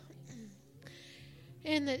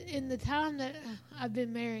In the time that I've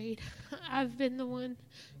been married, I've been the one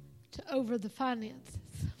over the finances.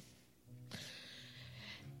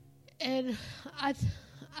 And I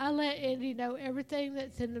let Andy know everything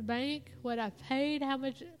that's in the bank, what I paid, how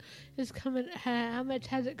much is coming, how much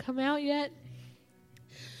has it come out yet,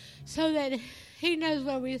 so that he knows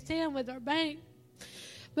where we stand with our bank.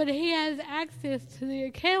 But he has access to the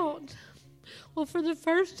account. Well, for the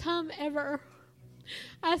first time ever,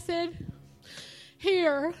 I said,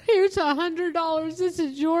 here's $100. This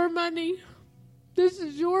is your money. This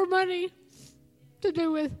is your money to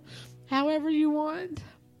do with however you want.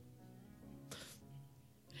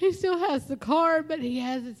 He still has the card, but he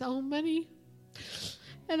has his own money.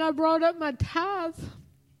 And I brought up my tithe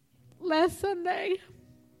last Sunday.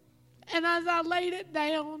 And as I laid it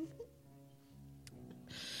down,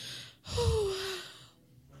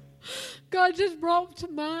 God just brought to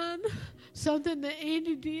mind something that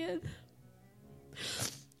Andy did.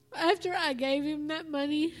 After I gave him that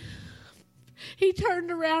money, he turned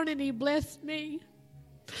around and he blessed me.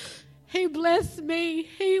 He blessed me.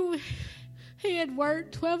 He had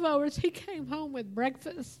worked 12 hours. He came home with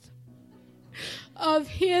breakfast of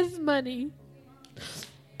his money,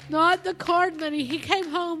 not the card money. He came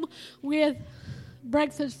home with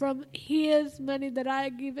breakfast from his money that I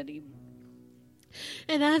had given him.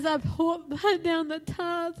 And as I put down the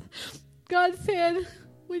tithe, God said,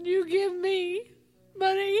 when you give me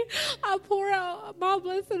money, I pour out my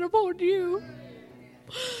blessing upon you.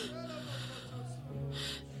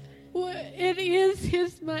 Well, it is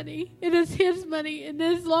his money. It is his money. And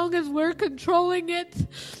as long as we're controlling it,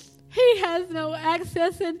 he has no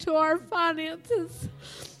access into our finances.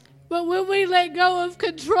 But when we let go of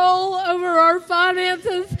control over our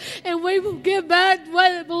finances and we give back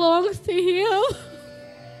what belongs to him,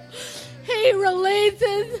 he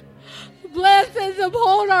releases blessings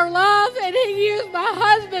upon our life. And he used my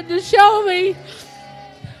husband to show me.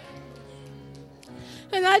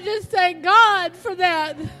 And I just thank God for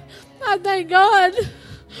that. I thank God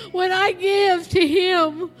when I give to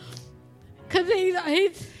him, because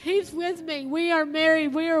he's with me. We are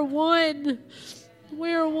married. We are one.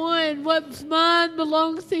 We are one. What's mine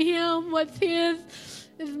belongs to him. What's his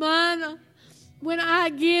is mine. When I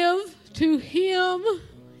give to him,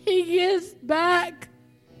 he gives back.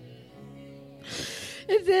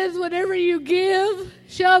 It says, whatever you give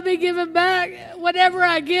shall be given back. Whatever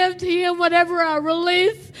I give to him, whatever I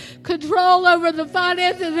release control over the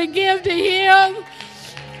finances and give to him,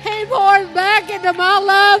 he pours back into my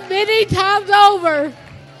life many times over.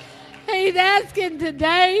 He's asking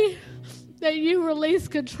today that you release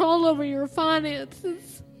control over your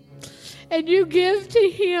finances and you give to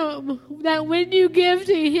him. That when you give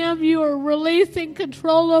to him, you are releasing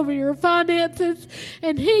control over your finances,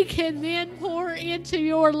 and he can then pour into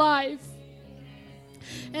your life.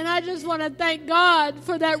 And I just want to thank God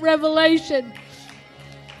for that revelation.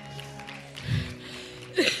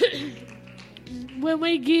 When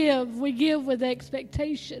we give with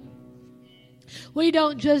expectation. We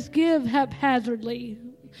don't just give haphazardly.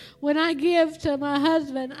 When I give to my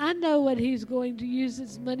husband, I know what he's going to use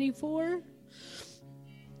his money for.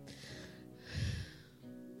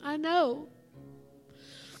 I know.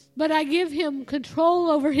 But I give him control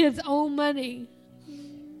over his own money.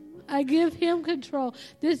 I give him control.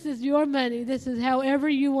 This is your money. This is however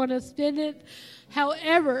you want to spend it.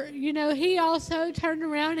 However, he also turned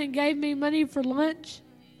around and gave me money for lunch.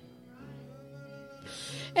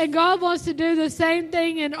 And God wants to do the same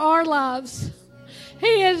thing in our lives.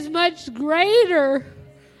 He is much greater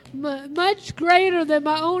than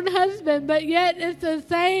my own husband, but yet it's the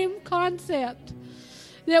same concept.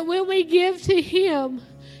 That when we give to him,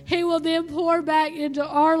 he will then pour back into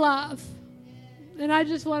our life. And I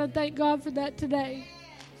just want to thank God for that today.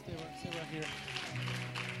 Stay right here.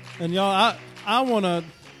 And y'all, I want to,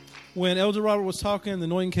 when Elder Robert was talking, the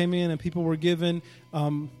anointing came in and people were given,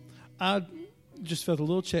 I just felt a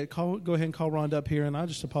little check. Go ahead and call Rhonda up here, and I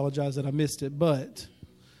just apologize that I missed it. But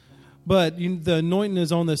the anointing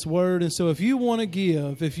is on this word, and so if you want to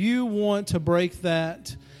give, if you want to break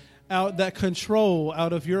that control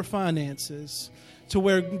out of your finances to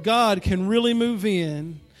where God can really move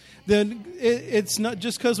in, then it's not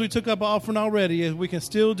just because we took up offering already. We can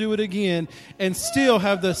still do it again and still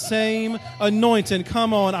have the same anointing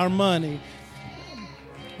come on our money.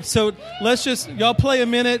 So let's just, y'all play a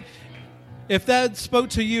minute. If that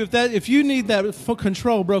spoke to you, if you need that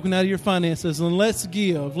control broken out of your finances, then let's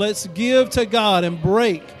give. Let's give to God and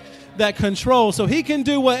break that control so he can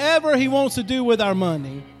do whatever he wants to do with our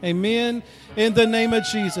money. Amen. In the name of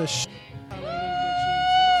Jesus.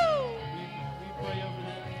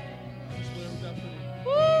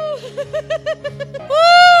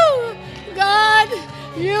 Woo! God,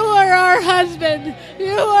 you are our husband.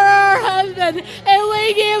 You are our husband. And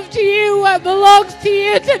we give to you what belongs to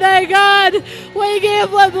you today, God. We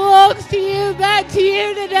give what belongs to you back to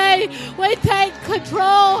you today. We take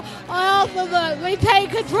control off of it. We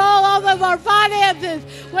take control off of our finances.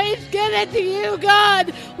 We give it to you,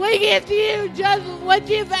 God. We give to you just what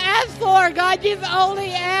you've asked for, God. You've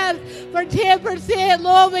only asked for 10%.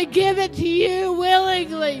 Lord, we give it to you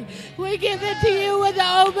willingly. We give it to you with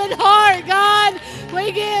an open heart, God.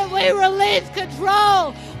 We release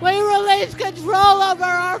control. We release control over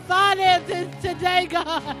our finances today,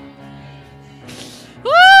 God.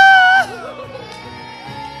 Woo!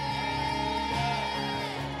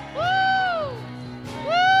 Woo!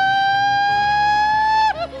 Woo!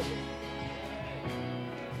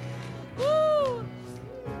 Woo!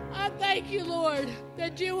 I thank you, Lord,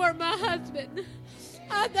 that you are my husband.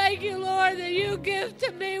 I thank you, Lord, that you give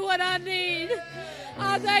to me what I need.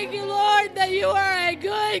 I thank you, Lord, that you are a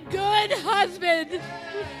good, good husband.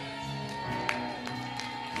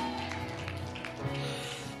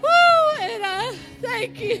 Woo! And I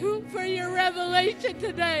thank you for your revelation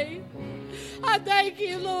today. I thank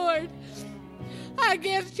you, Lord. I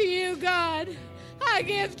give to you, God. I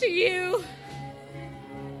give to you.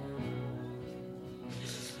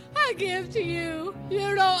 I give to you.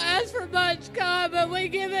 You don't ask for much, God, but we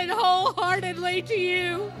give it wholeheartedly to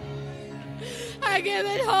you. I give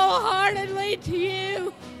it wholeheartedly to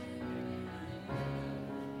you.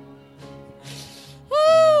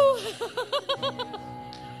 Woo!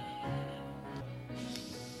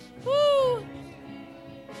 Woo!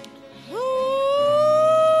 Woo!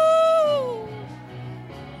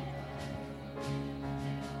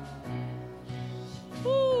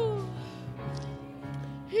 Woo!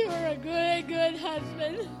 You're a good, good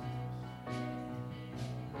husband.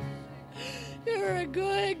 You're a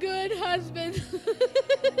good, good husband.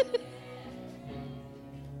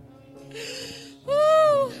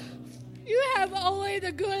 Woo! You have only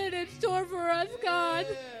the good in store for us, God.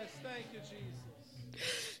 Yes, thank you,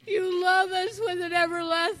 Jesus. You love us with an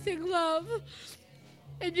everlasting love.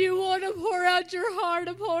 And you want to pour out your heart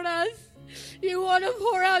upon us. You want to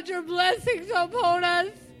pour out your blessings upon us.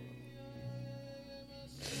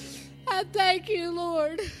 I thank you,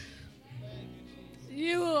 Lord.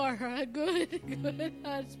 You are a good, good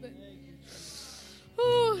husband.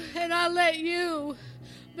 Ooh, and I let you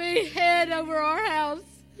be head over our house,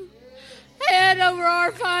 head over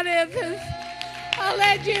our finances. I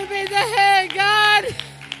let you be the head, God.